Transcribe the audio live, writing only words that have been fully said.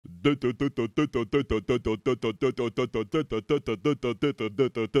Dessert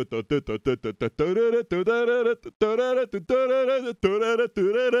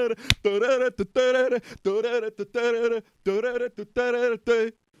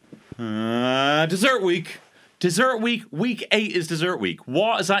week. Dessert week. Week 8 is dessert week.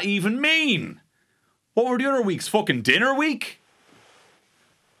 What does that even mean? What were the other weeks? Fucking dinner week?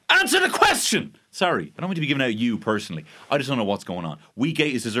 Answer the question! Sorry, I don't mean to be giving out you personally. I just don't know what's going on. Week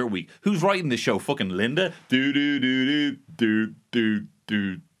 8 is dessert week. Who's writing this show? Fucking Linda? Do.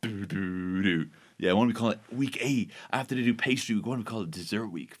 Yeah, why don't we call it week 8? After they do pastry week, why don't we call it dessert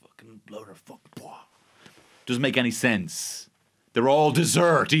week? Fucking blow their fuck. Doesn't make any sense. They're all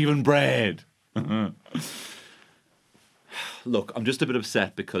dessert, even bread. Look, I'm just a bit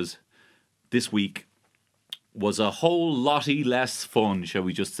upset because this week was a whole lotty less fun, shall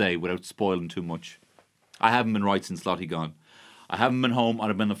we just say, without spoiling too much. I haven't been right since Lottie gone. I haven't been home. I'd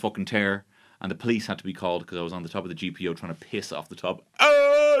have been a fucking tear. And the police had to be called because I was on the top of the GPO trying to piss off the top.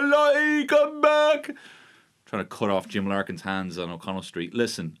 Oh, Lottie, come back! Trying to cut off Jim Larkin's hands on O'Connell Street.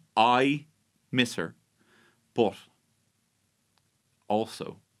 Listen, I miss her. But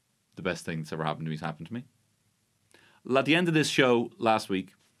also, the best thing that's ever happened to me has happened to me. At the end of this show last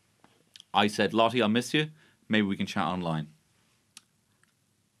week, I said, Lottie, I'll miss you. Maybe we can chat online.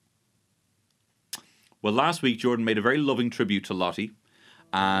 Well, last week, Jordan made a very loving tribute to Lottie.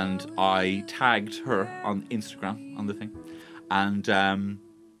 And I tagged her on Instagram, on the thing. And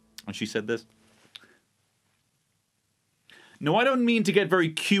she said this. No, I don't mean to get very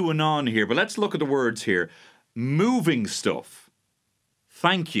QAnon here, but let's look at the words here. Moving stuff.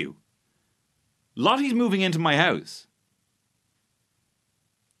 Thank you. Lottie's moving into my house.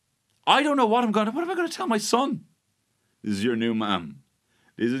 I don't know what am I going to tell my son? This is your new mum.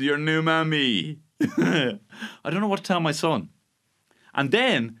 This is your new mammy. I don't know what to tell my son. And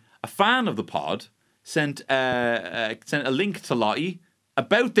then a fan of the pod sent a link to Lottie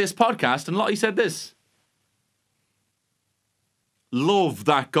about this podcast, and Lottie said this. Love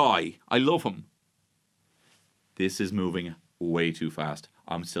that guy. I love him. This is moving way too fast.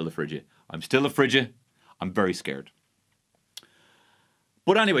 I'm still a frigid. I'm very scared.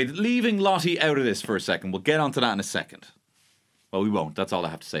 But anyway, leaving Lottie out of this for a second. We'll get onto that in a second. Well, we won't. That's all I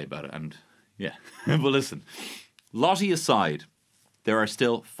have to say about it. And yeah. But listen, Lottie aside, there are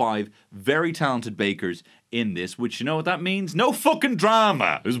still 5 very talented bakers in this, which you know what that means? No fucking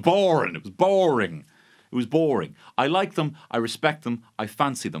drama. It was boring. I like them. I respect them. I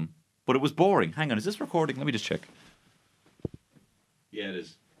fancy them. But it was boring. Hang on, is this recording? Let me just check. Yeah, it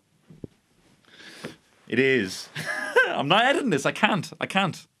is. It is. I'm not editing this. I can't.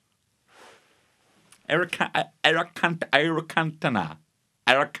 Eric Cantana.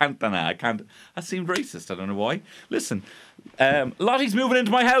 I can't. That seemed racist. I don't know why. Listen, Lottie's moving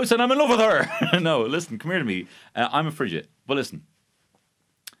into my house and I'm in love with her. No, listen, come here to me. I'm a frigid. But listen.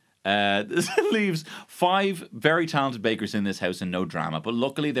 This leaves 5 very talented bakers in this house and no drama. But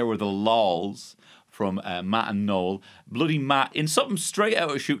luckily there were the lols from Matt and Noel. Bloody Matt, in something straight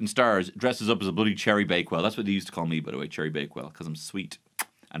out of Shooting Stars, dresses up as a bloody Cherry Bakewell. That's what they used to call me, by the way, Cherry Bakewell, because I'm sweet.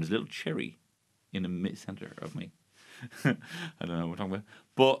 And there's a little cherry in the mid-centre of me. I don't know what we're talking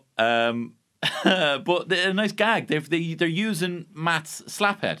about. But a nice gag. They're using Matt's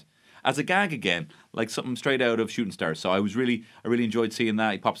slaphead as a gag again, like something straight out of Shooting Stars. So I really enjoyed seeing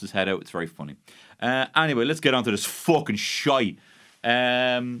that. He pops his head out. It's very funny. Anyway, let's get on to this fucking shite.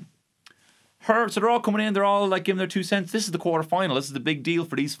 So they're all coming in. They're all like giving their 2 cents. This is the quarterfinal. This is the big deal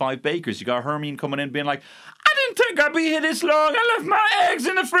for these 5 bakers. You got Hermine coming in being like, I didn't think I'd be here this long. I left my eggs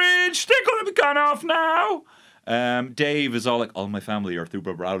in the fridge. They're going to be gone off now. Dave is all like, all my family are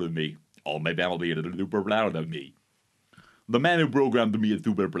super proud of me. All my family are super proud of me. The man who programmed me is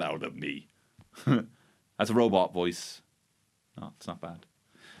super proud of me. That's a robot voice. No, it's not bad.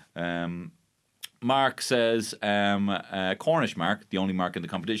 Mark says, Cornish Mark, the only Mark in the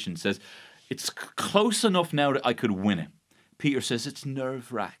competition, says, it's close enough now that I could win it. Peter says, it's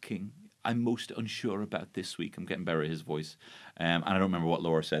nerve-wracking. I'm most unsure about this week. I'm getting better at his voice. And I don't remember what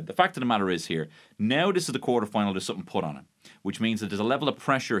Laura said. The fact of the matter is here, now this is the quarterfinal, there's something put on it, which means that there's a level of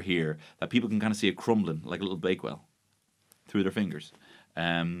pressure here that people can kind of see it crumbling like a little bakewell through their fingers.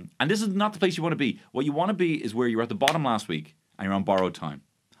 And this is not the place you want to be. What you want to be is where you were at the bottom last week and you're on borrowed time.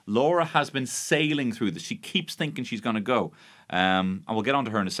 Laura has been sailing through this. She keeps thinking she's going to go. And we'll get on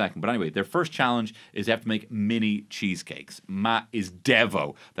to her in a second. But anyway, their first challenge is they have to make mini cheesecakes. Matt is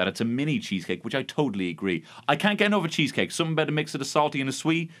devo that it's a mini cheesecake, which I totally agree. I can't get enough of cheesecake. Something about a mix of the salty and the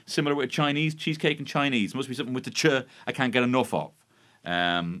sweet, similar with Chinese. Cheesecake and Chinese. Must be something with the ch I can't get enough of.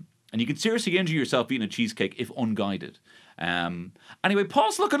 And you can seriously injure yourself eating a cheesecake if unguided. Anyway,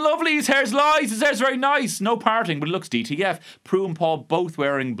 Paul's looking lovely. His hair's light. His hair's very nice. No parting, but it looks DTF. Prue and Paul both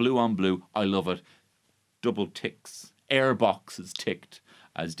wearing blue on blue. I love it. Double ticks. Airbox is ticked,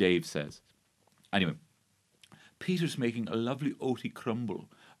 as Dave says. Anyway, Peter's making a lovely oaty crumble.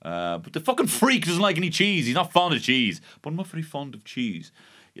 But the fucking freak doesn't like any cheese. He's not fond of cheese. But I'm not very fond of cheese.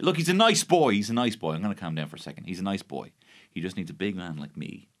 Look, he's a nice boy. He's a nice boy. I'm going to calm down for a second. He's a nice boy. He just needs a big man like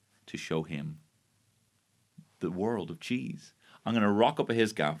me to show him the world of cheese. I'm going to rock up at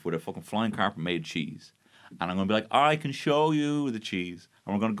his gaff with a fucking flying carpet made cheese. And I'm going to be like, I can show you the cheese.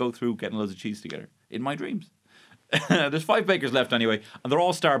 And we're going to go through getting loads of cheese together. In my dreams. There's 5 bakers left anyway, and they're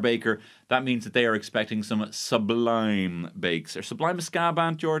all star baker. That means that they are expecting some sublime bakes. Are Sublime a ska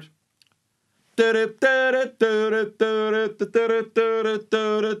band, George? Yo,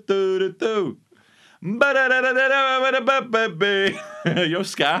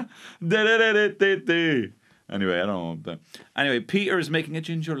 ska? Anyway, I don't know. Anyway, Peter is making a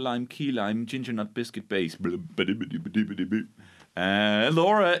ginger lime key lime ginger nut biscuit base.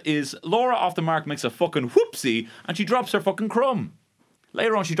 Laura off the mark makes a fucking whoopsie and she drops her fucking crumb.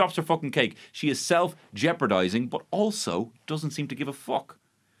 Later on, she drops her fucking cake. She is self-jeopardizing, but also doesn't seem to give a fuck.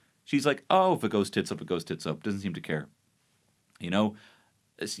 She's like, oh, if it goes tits up, it goes tits up. Doesn't seem to care.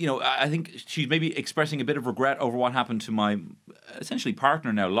 I think she's maybe expressing a bit of regret over what happened to my essentially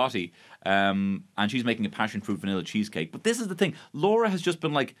partner now, Lottie, and she's making a passion fruit vanilla cheesecake. But this is the thing. Laura has just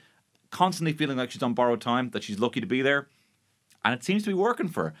been like constantly feeling like she's on borrowed time, that she's lucky to be there. And it seems to be working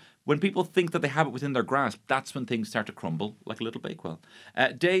for her. When people think that they have it within their grasp, that's when things start to crumble like a little Bakewell.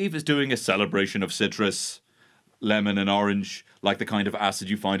 Dave is doing a celebration of citrus, lemon and orange, like the kind of acid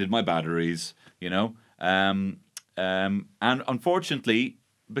you find in my batteries, And unfortunately,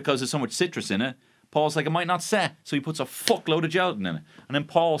 because there's so much citrus in it, Paul's like, it might not set. So he puts a fuckload of gelatin in it. And then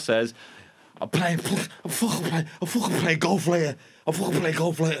Paul says, I'm fucking playing golf later. I'm fucking playing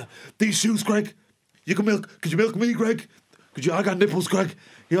golf later. These shoes, Greg. Could you milk me, Greg? I got nipples, Greg.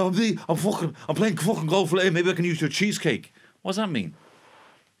 I'm playing fucking golf later. Maybe I can use your cheesecake. What does that mean?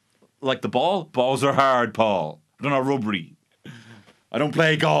 Like the ball? Balls are hard, Paul. They're not rubbery. I don't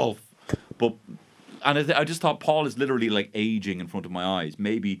play golf. I just thought Paul is literally like aging in front of my eyes.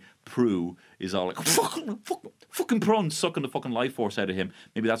 Maybe Prue is all like, fucking prawn sucking the fucking life force out of him.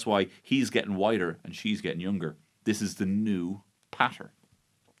 Maybe that's why he's getting whiter and she's getting younger. This is the new pattern.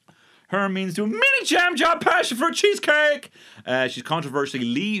 Hermine's doing mini jam job passion for a cheesecake. She's controversially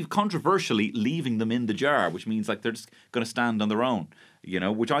leaving them in the jar, which means like they're just going to stand on their own.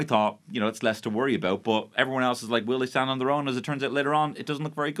 Which I thought, it's less to worry about. But everyone else is like, will they stand on their own? As it turns out later on, it doesn't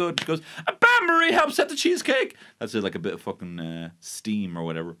look very good. She goes, Bam Marie helps set the cheesecake. That's like a bit of fucking steam or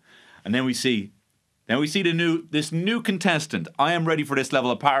whatever. And then we see this new contestant. I am ready for this level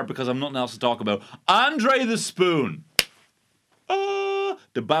of power because I've nothing else to talk about. Andre the Spoon.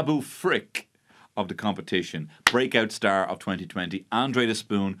 The Babu Frick of the competition. Breakout star of 2020. Andre the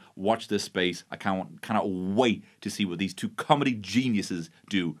Spoon. Watch this space. I cannot wait to see what these two comedy geniuses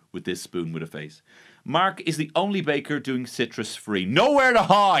do with this spoon with a face. Mark is the only baker doing citrus free. Nowhere to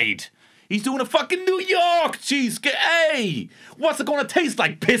hide. He's doing a fucking New York cheesecake. Hey, what's it going to taste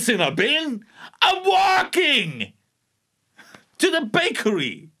like? Piss in a bin? I'm walking to the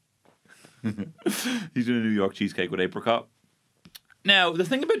bakery. He's doing a New York cheesecake with apricot. Now, the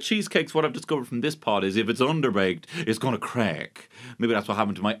thing about cheesecakes, what I've discovered from this pod is if it's underbaked, it's going to crack. Maybe that's what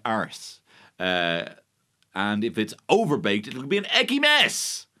happened to my arse. And if it's overbaked, it'll be an ecky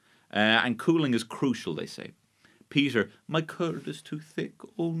mess. And cooling is crucial, they say. Peter, my curd is too thick.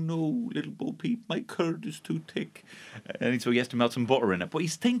 Oh no, little Bo Peep, my curd is too thick. And so he has to melt some butter in it. But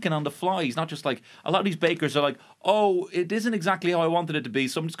he's thinking on the fly. He's not just like, a lot of these bakers are like, oh, it isn't exactly how I wanted it to be,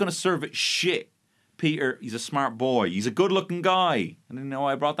 so I'm just going to serve it shit. Peter, he's a smart boy. He's a good-looking guy. I didn't know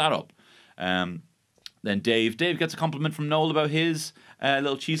why I brought that up. Then Dave gets a compliment from Noel about his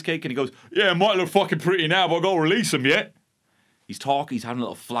little cheesecake, and he goes, yeah, it might look fucking pretty now, but I'll go release him yet. He's having a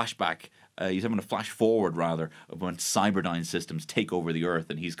little flashback. He's having a flash forward, rather, of when Cyberdyne systems take over the Earth,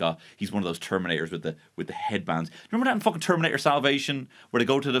 and he's one of those Terminators with the headbands. Remember that in fucking Terminator Salvation, where they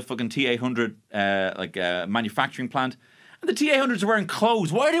go to the fucking T-800 manufacturing plant, and the T-800s are wearing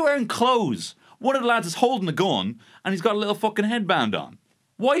clothes. Why are they wearing clothes? One of the lads is holding a gun, and he's got a little fucking headband on.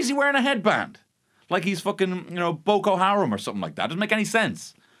 Why is he wearing a headband? Like he's fucking, Boko Haram or something like that. Doesn't make any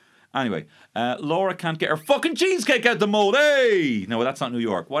sense. Anyway, Laura can't get her fucking cheesecake out the mold. Hey! No, that's not New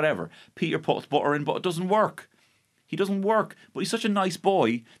York. Whatever. Peter puts butter in, but it doesn't work. He doesn't work. But he's such a nice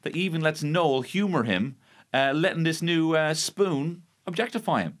boy that he even lets Noel humour him, letting this new spoon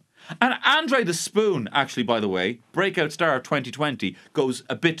objectify him. And Andre the Spoon, actually, by the way, breakout star of 2020, goes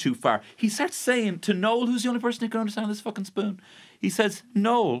a bit too far. He starts saying to Noel, who's the only person who can understand this fucking spoon, he says,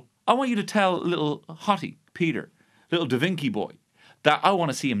 Noel, I want you to tell little hottie, Peter, little Da Vinci boy, that I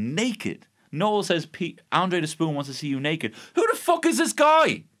want to see him naked. Noel says, Andre the Spoon wants to see you naked. Who the fuck is this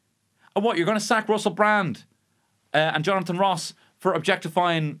guy? And what, you're going to sack Russell Brand and Jonathan Ross for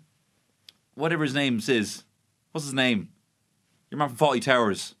objectifying whatever his name is. What's his name? Your man from Fawlty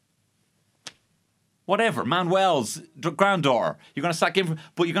Towers. Whatever, Manuel's granddaughter. You're going to sack him,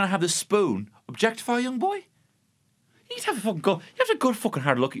 but you're going to have this spoon objectify a young boy? You need to have a fucking go. You have to have a good fucking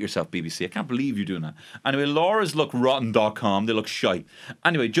hard look at yourself, BBC. I can't believe you're doing that. Anyway, Laura's look rotten.com. They look shite.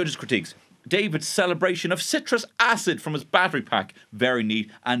 Anyway, judges' critiques. David's celebration of citrus acid from his battery pack. Very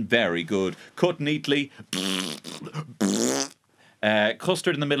neat and very good. Cut neatly.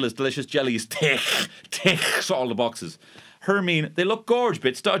 Custard in the middle is delicious. Jelly is thick. So all the boxes. Hermine, they look gorge,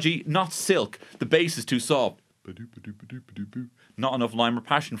 bit stodgy, not silk. The base is too soft. Not enough lime or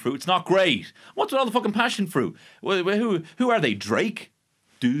passion fruit. It's not great. What's with all the fucking passion fruit? Who are they? Drake?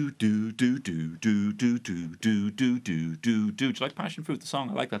 Do. Do you like passion fruit? The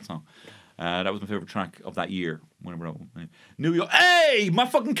song? I like that song. That was my favourite track of that year. New York. Hey, my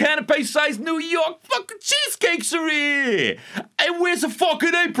fucking canapé-sized New York fucking cheesecakes are here. Hey, where's the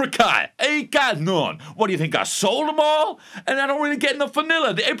fucking apricot? Ain't got none. What do you think? I sold them all? And I don't really get enough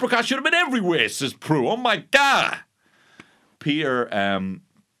vanilla. The apricot should have been everywhere, says Prue. Oh my God. Peter,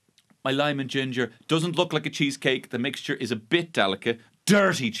 my lime and ginger doesn't look like a cheesecake. The mixture is a bit delicate.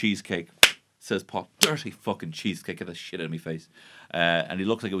 Dirty cheesecake, says Paul. Dirty fucking cheesecake. Get the shit out of my face. And it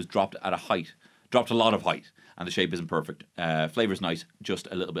looks like it was dropped at a height. Dropped a lot of height. And the shape isn't perfect. Flavour's nice, just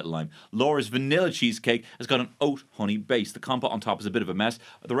a little bit of lime. Laura's vanilla cheesecake has got an oat honey base. The compote on top is a bit of a mess.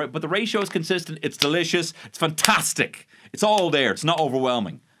 But the ratio is consistent. It's delicious. It's fantastic. It's all there. It's not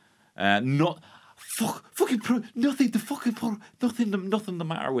overwhelming. Nothing the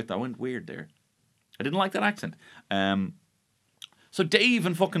matter with that. I went weird there. I didn't like that accent. So Dave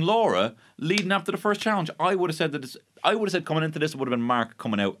and fucking Laura leading after the first challenge. I would have said coming into this, it would have been Mark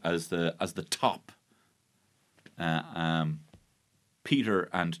coming out as the top. Peter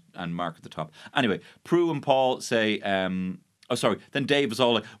and Mark at the top. Anyway, Prue and Paul say, Then Dave was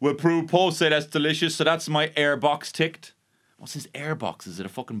all like, well, Prue, Paul said that's delicious, so that's my airbox ticked. What's his airbox? Is it a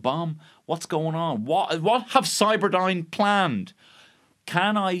fucking bomb? What's going on? What have Cyberdyne planned?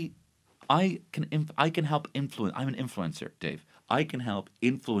 I can help influence. I'm an influencer, Dave. I can help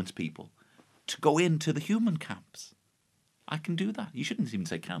influence people to go into the human camps. I can do that. You shouldn't even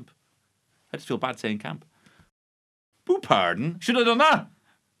say camp. I just feel bad saying camp. Boo, pardon. Should have done that.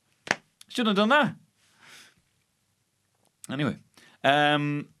 Anyway.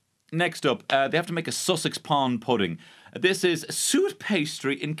 Next up, they have to make a Sussex pond pudding. This is suet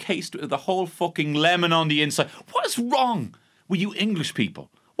pastry encased with a whole fucking lemon on the inside. What is wrong with you English people?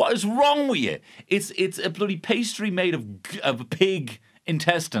 What is wrong with you? It's a bloody pastry made of a pig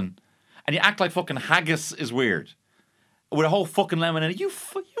intestine, and you act like fucking haggis is weird with a whole fucking lemon in it. You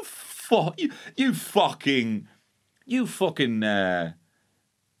fucking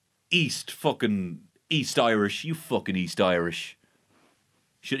East Irish. You fucking East Irish.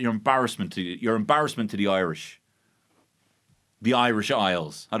 You're embarrassment to the Irish. The Irish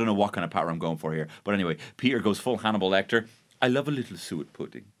Isles. I don't know what kind of patter I'm going for here, but anyway, Peter goes full Hannibal Lecter. I love a little suet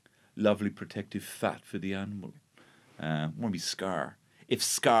pudding. Lovely protective fat for the animal. Want to be Scar. If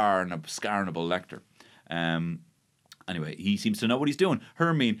scarnable Lecter. Anyway, he seems to know what he's doing.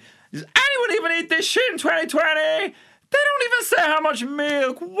 Hermine, does anyone even eat this shit in 2020? They don't even say how much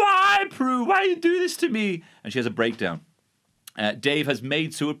milk. Why, Prue? Why you do this to me? And she has a breakdown. Dave has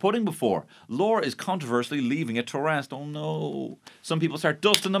made suet pudding before. Laura is controversially leaving it to rest. Oh no. Some people start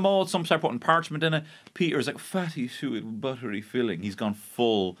dusting the mold. Some start putting parchment in it. Peter's like, fatty suet, buttery filling. He's gone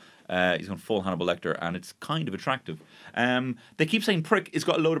full Hannibal Lecter, and it's kind of attractive. They keep saying prick. It's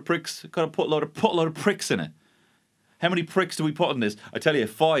got a load of pricks. Got to put a load of pricks in it. How many pricks do we put in this? I tell you,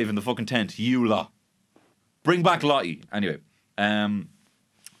 5 in the fucking tent. You lot. Bring back Lottie. Anyway,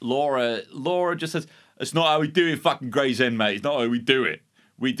 Laura just says, it's not how we do it, fucking Gray's End, mate. It's not how we do it.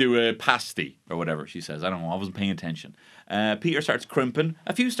 We do a pasty, or whatever she says. I don't know. I wasn't paying attention. Peter starts crimping.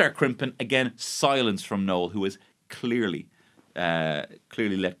 A few start crimping. Again, silence from Noel, who is clearly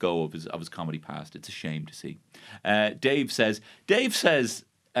let go of his comedy past. It's a shame to see. Dave says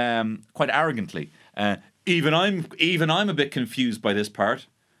quite arrogantly, even I'm a bit confused by this part.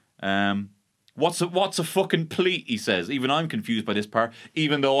 What's a fucking pleat, he says. Even I'm confused by this part,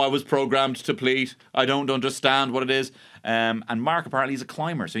 even though I was programmed to pleat. I don't understand what it is. And Mark apparently is a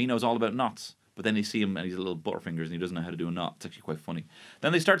climber, so he knows all about knots. But then they see him and he's a little butterfingers and he doesn't know how to do a knot. It's actually quite funny.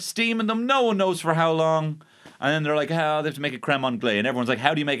 Then they start steaming them. No one knows for how long. And then they're like, oh, they have to make a creme anglaise. And everyone's like,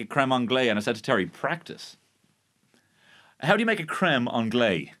 how do you make a creme anglaise? And I said to Terry, practice. How do you make a creme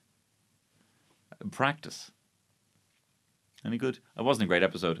anglaise? Practice. Any good? It wasn't a great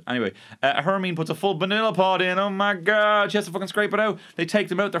episode. Anyway, Hermine puts a full vanilla pod in. Oh my god, she has to fucking scrape it out. They take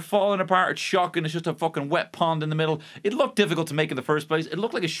them out, they're falling apart. It's shocking. It's just a fucking wet pond in the middle. It looked difficult to make in the first place. It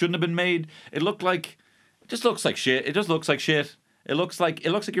looked like it shouldn't have been made. It just looks like shit. It just looks like shit. It looks like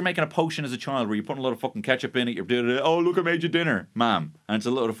you're making a potion as a child where you're putting a lot of fucking ketchup in it. You're doing it. Oh, look, I made you dinner, ma'am. And it's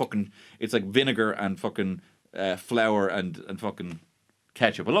a load of fucking. It's like vinegar and fucking flour and fucking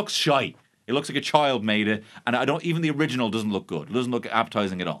ketchup. It looks shite. It looks like a child made it, and even the original doesn't look good. It doesn't look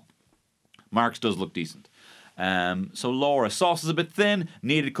appetizing at all. Mark's does look decent. So Laura, sauce is a bit thin,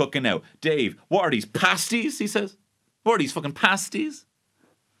 needed cooking out. Dave, what are these pasties? He says, what are these fucking pasties?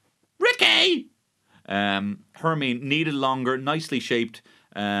 Ricky. Hermine needed longer, nicely shaped.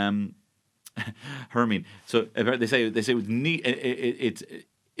 Hermine. So they say it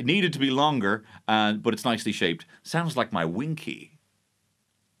needed to be longer, but it's nicely shaped. Sounds like my winky.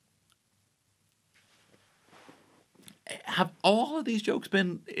 Have all of these jokes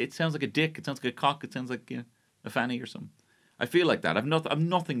been? It sounds like a dick. It sounds like a cock. It sounds like a fanny or something. I feel like that. I've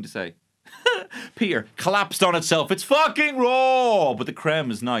nothing to say. Peter collapsed on itself. It's fucking raw, but the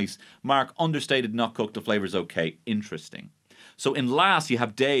creme is nice. Mark, understated, not cooked. The flavor's okay. Interesting. So in last you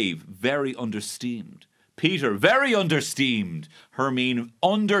have Dave, very understeamed. Peter, very understeamed. Hermine,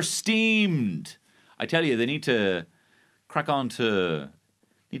 understeamed. I tell you, they need to crack on to.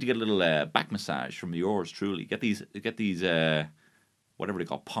 Need to get a little back massage from yours truly. Get these whatever they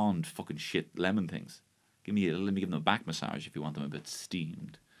call pond fucking shit lemon things. Let me give them a back massage if you want them a bit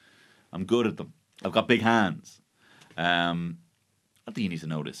steamed. I'm good at them. I've got big hands. I think you need to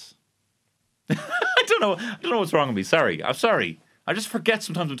know this. I don't know what's wrong with me. Sorry. I'm sorry. I just forget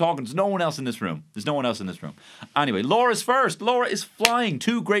sometimes I'm talking. There's no one else in this room. Anyway, Laura's first. Laura is flying.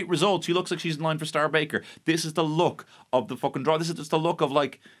 2 great results. She looks like she's in line for Star Baker. This is the look of the fucking draw. This is just the look of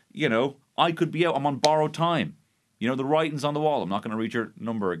like, I could be out. I'm on borrowed time. The writing's on the wall. I'm not going to read your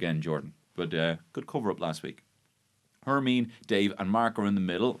number again, Jordan. But good cover up last week. Hermine, Dave, and Mark are in the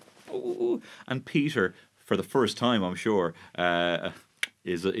middle. Ooh, and Peter, for the first time, I'm sure,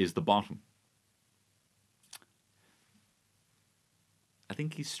 is the bottom. I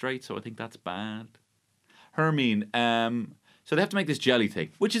think he's straight, so I think that's bad. Hermine, so they have to make this jelly thing,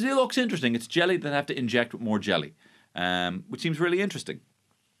 it looks interesting. It's jelly that they have to inject with more jelly, which seems really interesting.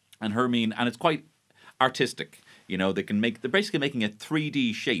 And Hermine, and it's quite artistic. They're basically making a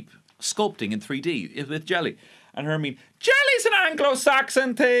 3D shape, sculpting in 3D with jelly. And Hermine, jelly's an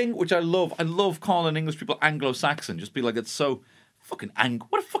Anglo-Saxon thing, which I love. I love calling English people Anglo-Saxon. Just be like, it's so fucking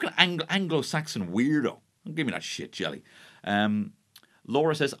what a fucking Anglo-Saxon weirdo. Don't give me that shit, jelly.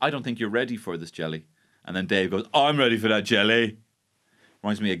 Laura says, I don't think you're ready for this jelly. And then Dave goes, I'm ready for that jelly.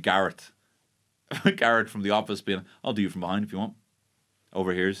 Reminds me of Garrett. Garrett from The Office being, I'll do you from behind if you want.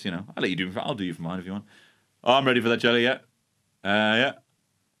 Over here's, I'll do you from behind if you want. Oh, I'm ready for that jelly, yeah. Yeah.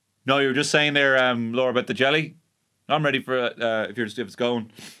 No, you were just saying there, Laura, about the jelly. I'm ready for it if it's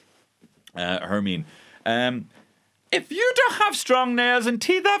going. Hermine. If you don't have strong nails and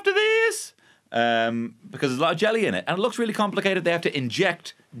teeth after this... because there's a lot of jelly in it, and it looks really complicated. They have to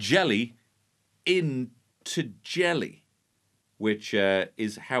inject jelly into jelly, which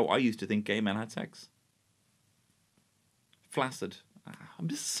is how I used to think gay men had sex. Flaccid. I'm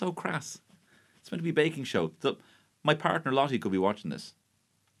just so crass. It's meant to be a baking show. My partner Lottie could be watching this.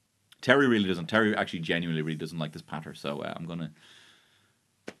 Terry really doesn't. Terry actually genuinely really doesn't like this patter, so I'm gonna.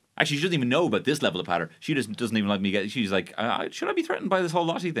 Actually, she doesn't even know about this level of patter. She just doesn't even like me. She's like, should I be threatened by this whole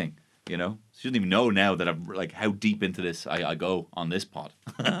Lottie thing? She doesn't even know now that I'm like how deep into this I go on this pod.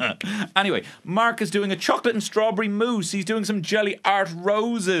 Anyway, Mark is doing a chocolate and strawberry mousse. He's doing some jelly art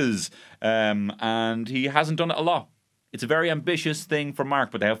roses, and he hasn't done it a lot. It's a very ambitious thing for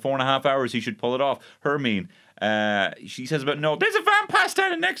Mark, but they have 4.5 hours. He should pull it off. Hermine, she says about no. There's a vampire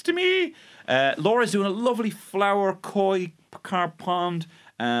standing next to me. Laura's doing a lovely flower koi carp pond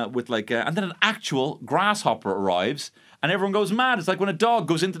with and then an actual grasshopper arrives. And everyone goes mad. It's like when a dog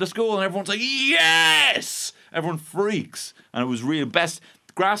goes into the school and everyone's like, yes! Everyone freaks. And it was real best.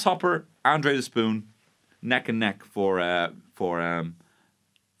 Grasshopper, Andre the Spoon, neck and neck for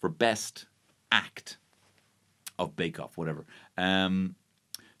best act of Bake Off, whatever.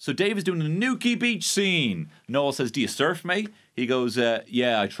 So Dave is doing a Nuki Beach scene. Noel says, do you surf, mate? He goes,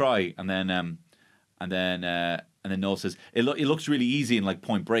 yeah, I try. And then Noel says, it looks really easy in like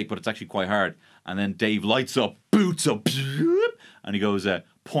Point Break, but it's actually quite hard. And then Dave lights up, boots up, And he goes,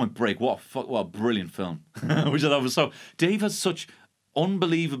 Point Break, what a brilliant film. Which I thought was so... Dave has such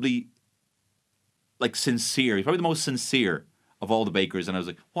unbelievably, like, sincere. He's probably the most sincere of all the bakers. And I was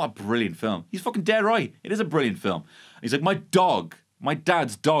like, what a brilliant film. He's fucking dead right. It is a brilliant film. And he's like, my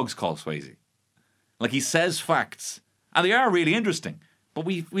dad's dog's called Swayze. Like, he says facts. And they are really interesting. But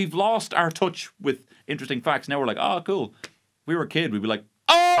we've lost our touch with interesting facts. Now we're like, oh, cool. If we were a kid, we'd be like,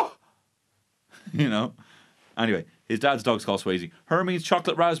 oh! You know? Anyway, his dad's dog's called Swayze. Hermie's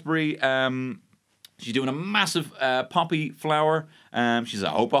chocolate raspberry. She's doing a massive poppy flower. She's, I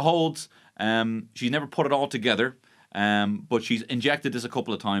hope it holds. She's never put it all together. But she's injected this a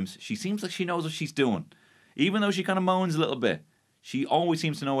couple of times. She seems like she knows what she's doing. Even though she kind of moans a little bit. She always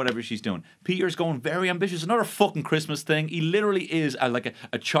seems to know whatever she's doing. Peter's going very ambitious. Another fucking Christmas thing. He literally is like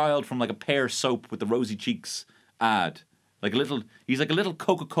a child from like a Pear soap with the rosy cheeks ad. He's like a little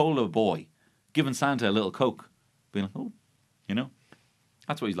Coca-Cola boy giving Santa a little Coke. Being like, oh, you know.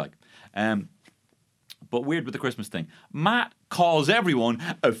 That's what he's like. But weird with the Christmas thing. Matt calls everyone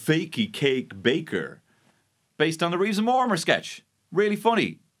a fakey cake baker. Based on the Reeves and Mortimer sketch. Really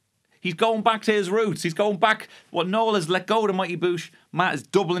funny. He's going back to his roots. He's going back. What Noel has let go of the Mighty Boosh. Matt is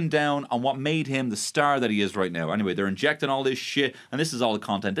doubling down on what made him the star that he is right now. Anyway, they're injecting all this shit. And this is all the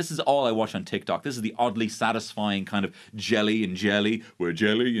content. This is all I watch on TikTok. This is the oddly satisfying kind of jelly and jelly. We're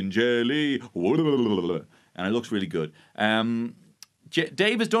jelly and jelly. And it looks really good.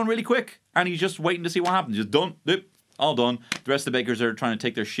 Dave is done really quick. And he's just waiting to see what happens. Just done. All done. The rest of the bakers are trying to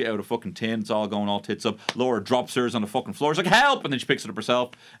take their shit out of fucking tin. It's all going all tits up. Laura drops hers on the fucking floor. She's like, help! And then she picks it up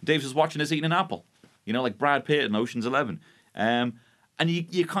herself. Dave's just watching us eating an apple. You know, like Brad Pitt in Ocean's 11. And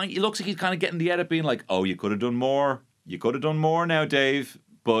it looks like he's kind of getting the edit being like, oh, you could have done more. You could have done more now, Dave.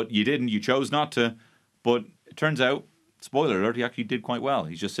 But you didn't. You chose not to. But it turns out, spoiler alert, he actually did quite well.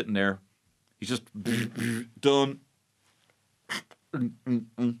 He's just sitting there. He's just done.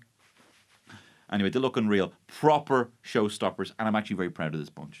 Anyway, they look unreal. Proper showstoppers. And I'm actually very proud of this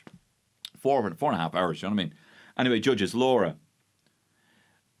bunch. 4.5 hours, you know what I mean? Anyway, judges, Laura.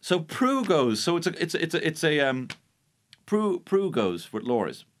 So Prue goes. So Prue goes with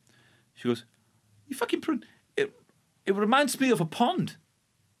Laura's. She goes, you fucking Prue. It reminds me of a pond.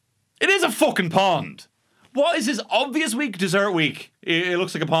 It is a fucking pond. What is this obvious week? Dessert week. It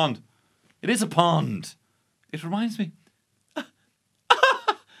looks like a pond. It is a pond. It reminds me.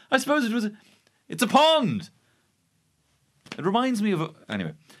 I suppose it was... It's a pond. It reminds me of...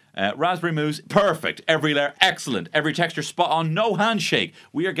 Anyway. Raspberry mousse. Perfect. Every layer. Excellent. Every texture spot on. No handshake.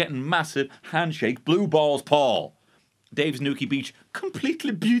 We are getting massive handshake. Blue balls, Paul. Dave's Nuki Beach.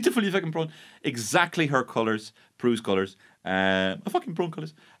 Completely beautifully fucking prawn. Exactly her colours. Prue's colours. Fucking prawn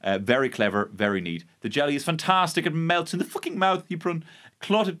colours. Very clever. Very neat. The jelly is fantastic. It melts in the fucking mouth. You prawn.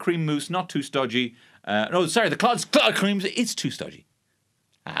 Clotted cream mousse. Not too stodgy. The clotted cream is too stodgy.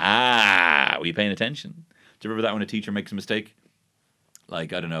 Were you paying attention? Do you remember that when a teacher makes a mistake?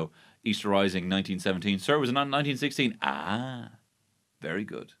 Like, I don't know, Easter Rising 1917. Sir, was it not 1916? Very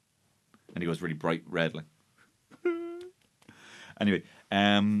good. And he goes really bright red. Like. Anyway,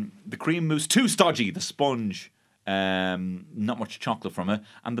 the cream mousse, too stodgy. The sponge, not much chocolate from it.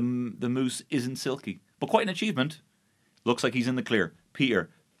 And the mousse isn't silky. But quite an achievement. Looks like he's in the clear. Peter,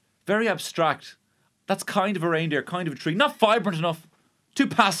 very abstract. That's kind of a reindeer, kind of a tree. Not vibrant enough. Too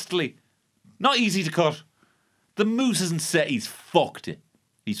pastely. Not easy to cut. The mousse isn't set. He's fucked it.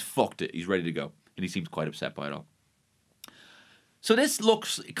 He's ready to go. And he seems quite upset by it all. So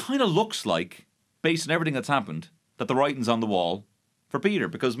it kind of looks like, based on everything that's happened, that the writing's on the wall for Peter.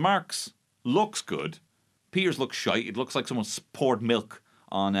 Because Mark's looks good. Peter's looks shite. It looks like someone's poured milk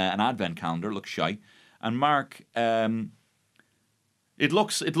on an advent calendar. It looks shite. And Mark, it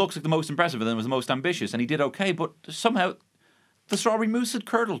looks like the most impressive of them was the most ambitious. And he did okay. But somehow... The strawberry mousse had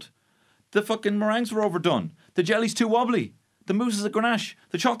curdled. The fucking meringues were overdone. The jelly's too wobbly. The mousse is a ganache.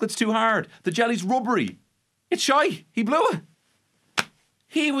 The chocolate's too hard. The jelly's rubbery. It's shy. He blew it.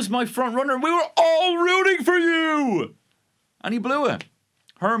 He was my front runner. We were all rooting for you. And he blew it.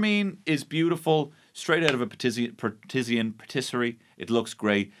 Hermine is beautiful. Straight out of a Partisan patisserie. It looks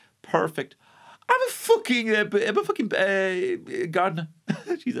great. Perfect. I'm a fucking gardener.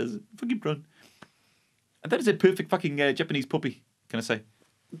 She says, fucking brun. And that is a perfect fucking Japanese puppy, can I say?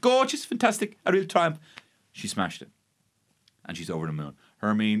 Gorgeous, fantastic, a real triumph. She smashed it. And she's over the moon.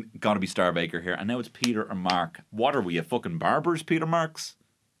 Hermine, gotta be Star Baker here. And now it's Peter and Mark. What are we, a fucking barbers, Peter Marks?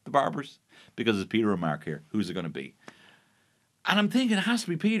 The barbers? Because it's Peter and Mark here. Who's it going to be? And I'm thinking it has to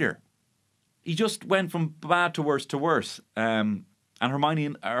be Peter. He just went from bad to worse to worse. And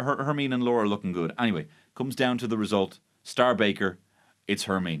Hermine and Laura are looking good. Anyway, comes down to the result. Star Baker, it's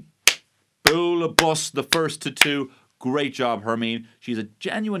Hermine. Bula bus, the first to two. Great job, Hermine. She's a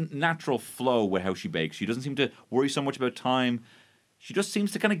genuine natural flow with how she bakes. She doesn't seem to worry so much about time. She just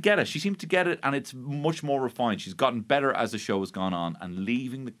seems to kind of get it. She seems to get it, and it's much more refined. She's gotten better as the show has gone on. And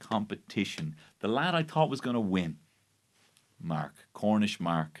leaving the competition, the lad I thought was going to win, Mark, Cornish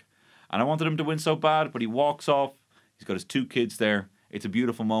Mark. And I wanted him to win so bad, but he walks off. He's got his 2 kids there. It's a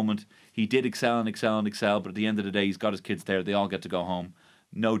beautiful moment. He did excel and excel and excel, but at the end of the day, he's got his kids there. They all get to go home.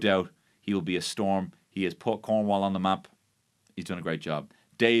 No doubt he will be a storm. He has put Cornwall on the map. He's done a great job.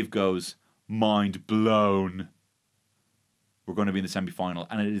 Dave goes, mind blown. We're going to be in the semi-final,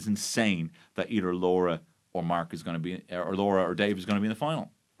 and it is insane that either Laura or Mark is going to be, or Laura or Dave is going to be in the final.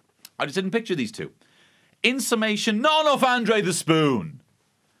 I just didn't picture these two. In summation, not enough Andre the Spoon.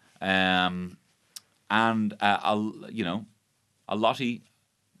 And a lotty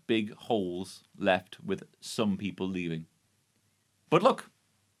big holes left with some people leaving. But look,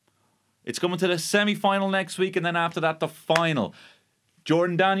 it's coming to the semi-final next week, and then after that, the final.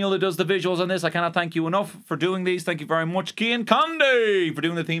 Jordan Daniel, that does the visuals on this, I cannot thank you enough for doing these. Thank you very much. Cian Conde for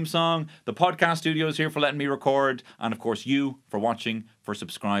doing the theme song. The podcast studio is here for letting me record. And of course, you for watching, for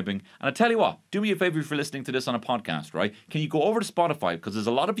subscribing. And I tell you what, do me a favor if you're listening to this on a podcast, right? Can you go over to Spotify? Because there's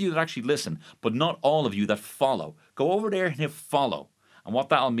a lot of you that actually listen, but not all of you that follow. Go over there and hit follow. And what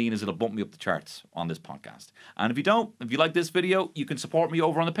that'll mean is it'll bump me up the charts on this podcast. And if you don't, if you like this video, you can support me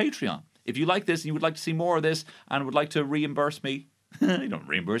over on the Patreon. If you like this and you would like to see more of this and would like to reimburse me, you don't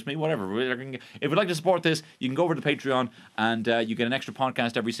reimburse me, whatever. If you'd like to support this, you can go over to Patreon and you get an extra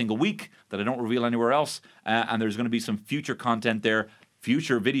podcast every single week that I don't reveal anywhere else. And there's going to be some future content there,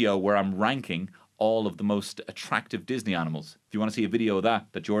 future video where I'm ranking all of the most attractive Disney animals. If you want to see a video of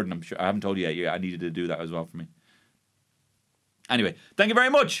that Jordan, I'm sure I haven't told you yet. Yeah, I needed to do that as well for me. Anyway, thank you very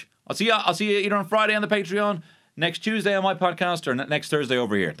much. I'll see you either on Friday on the Patreon, next Tuesday on my podcast, or next Thursday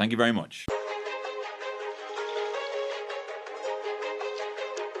over here. Thank you very much.